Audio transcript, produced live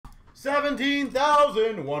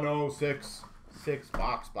17,106.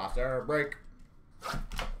 6-box blaster break.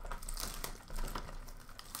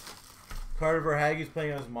 Carter Verhaeghe's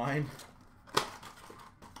playing on his mind.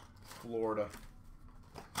 Florida.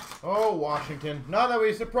 Oh, Washington. Not that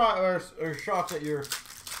we surprised or shocked that you're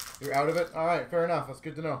out of it. All right, fair enough. That's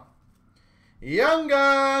good to know. Young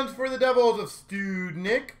Guns for the Devils of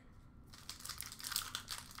Studnik.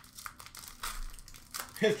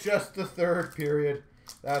 It's just the third period.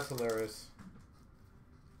 That's hilarious.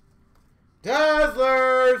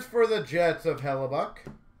 Dazzlers for the Jets of Hellebuck.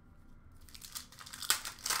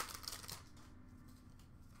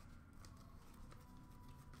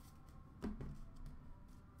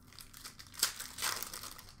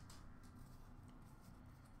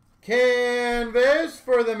 Canvas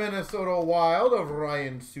for the Minnesota Wild of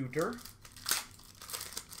Ryan Suter.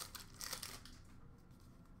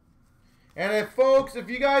 And if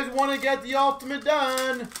you guys want to get the ultimate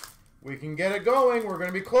done, we can get it going. We're going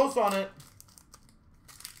to be close on it.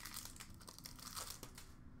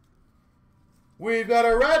 We've got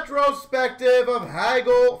a retrospective of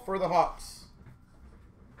Hagel for the Hawks.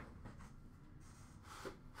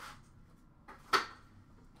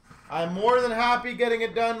 I'm more than happy getting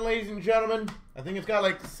it done, ladies and gentlemen. I think it's got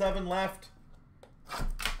like 7 left.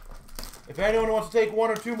 If anyone wants to take 1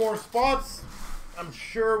 or 2 more spots, I'm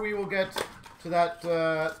sure we will get to that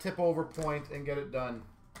tip over point and get it done.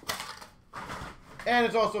 And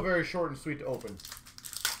it's also very short and sweet to open.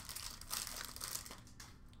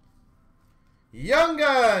 Young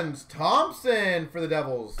Guns, Thompson for the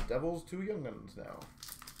Devils. Devils 2 Young Guns now.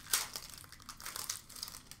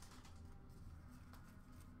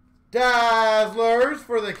 Dazzlers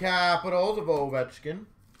for the Capitals of Ovechkin.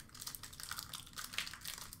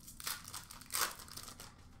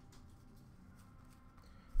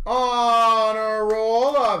 On a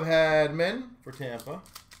roll of Hedman for Tampa.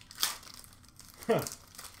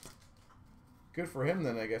 Good for him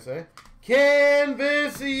then, I guess, eh?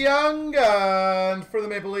 Canvas Young Guns for the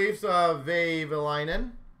Maple Leafs of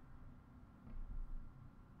Vavalainen.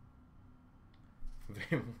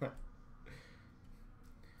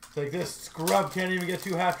 It's like this scrub can't even get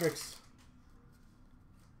 2 hat-tricks.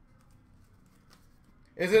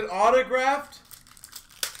 Is it autographed,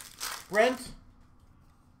 Brent?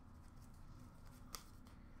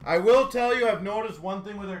 I will tell you, I've noticed one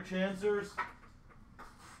thing with our chancers.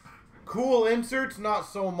 Cool inserts, not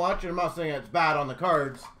so much. And I'm not saying it's bad on the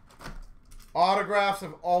cards. Autographs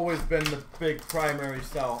have always been the big primary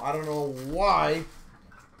sell. I don't know why.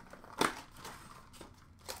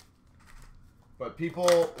 But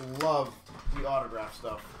people love the autograph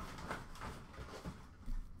stuff.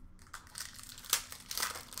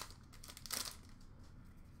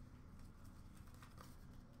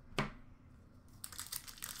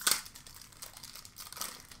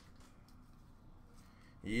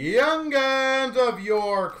 Young Guns of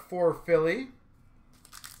York for Philly.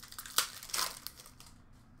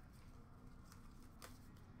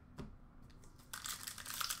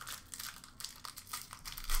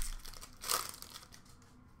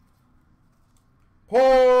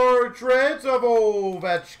 Portraits of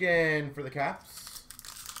Ovechkin for the Caps.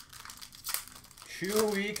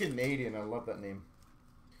 Chewy Canadian. I love that name.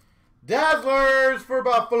 Dazzlers for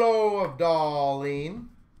Buffalo of Darlene.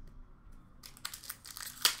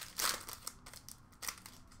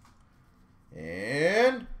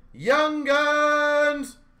 And Young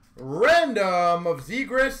Guns random of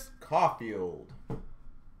Zegras Caulfield.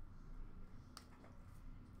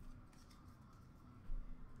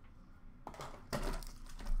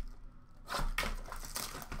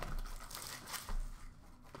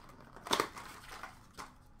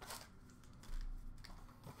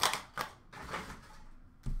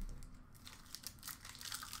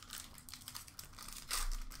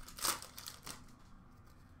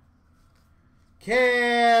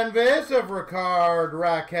 Canvas of Ricard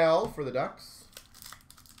Raquel for the Ducks.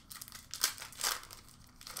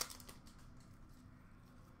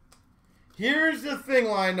 Here's the thing,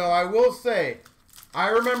 Lino. I will say, I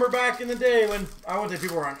remember back in the day when, I wouldn't say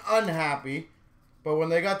people were unhappy, but when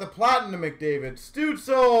they got the Platinum McDavid,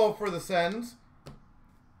 Stützle for the Sens,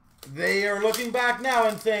 they are looking back now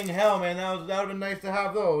and saying, hell, man, that would have been nice to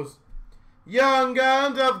have those. Young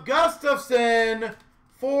Guns of Gustafsson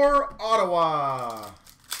for Ottawa.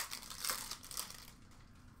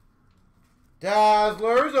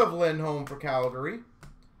 Dazzlers of Lindholm for Calgary.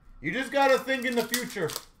 You just got to think in the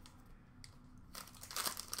future.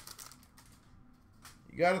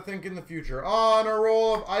 You got to think in the future. On a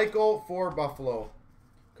roll of Eichel for Buffalo.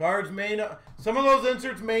 Cards may not... Some of those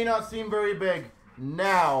inserts may not seem very big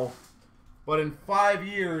now. But in 5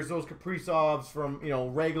 years, those Kaprizovs from, you know,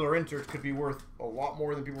 regular inserts could be worth a lot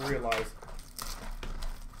more than people realize.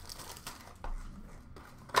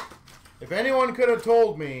 If anyone could have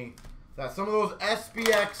told me that some of those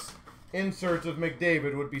SPX inserts of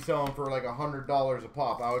McDavid would be selling for like $100 a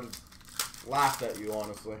pop, I would have laughed at you,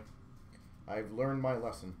 honestly. I've learned my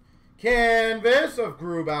lesson. Canvas of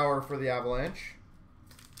Grubauer for the Avalanche.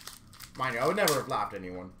 Mind you, I would never have laughed at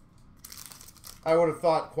anyone. I would have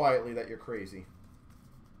thought quietly that you're crazy.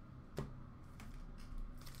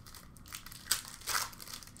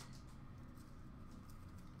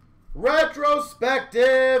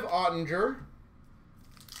 Retrospective Ottinger,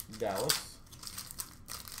 Dallas.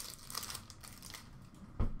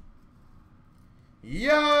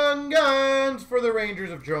 Young Guns for the Rangers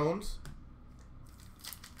of Jones.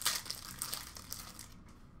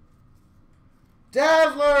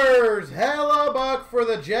 Dazzlers, Hellebuck for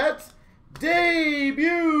the Jets.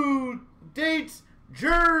 Debut dates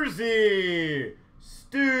jersey,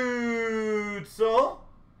 Stutzel.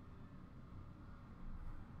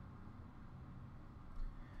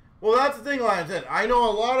 Well, that's the thing, like I said. I know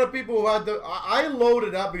a lot of people who had the... I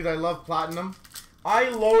loaded up because I love Platinum. I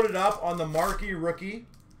loaded up on the marquee rookie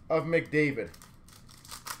of McDavid.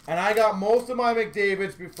 And I got most of my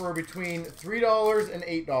McDavids for between $3 and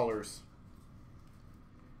 $8.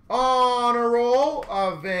 On a roll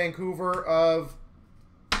of Vancouver of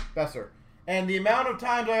Besser. And the amount of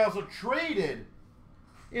times I also traded,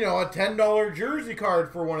 you know, a $10 jersey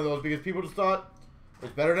card for one of those because people just thought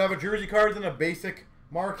it's better to have a jersey card than a basic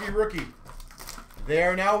marquee rookie. They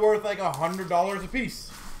are now worth like $100 a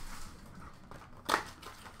piece.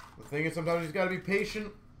 The thing is, sometimes you just got to be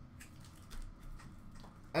patient.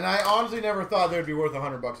 And I honestly never thought they'd be worth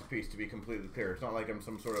 $100 a piece, to be completely clear. It's not like I'm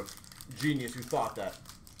some sort of genius who thought that.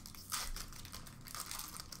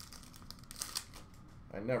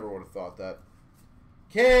 I never would have thought that.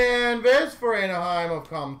 Canvas for Anaheim of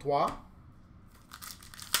Comtois.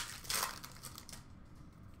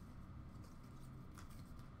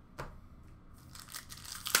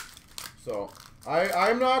 So,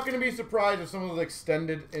 I'm not going to be surprised if some of those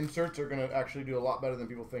extended inserts are going to actually do a lot better than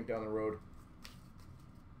people think down the road.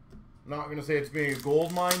 I'm not going to say it's being a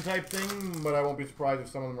gold mine type thing, but I won't be surprised if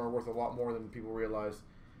some of them are worth a lot more than people realize.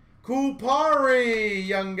 Kupari,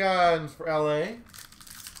 Young Guns for LA.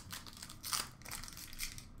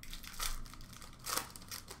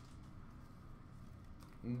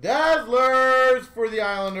 Dazzlers for the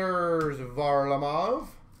Islanders, Varlamov.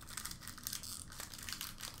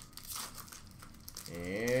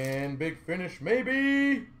 And big finish,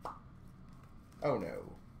 maybe. Oh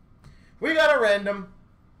no. We got a random.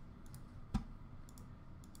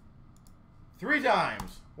 3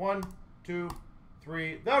 times. 1, 2,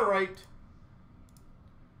 3. The right.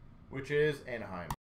 Which is Anaheim.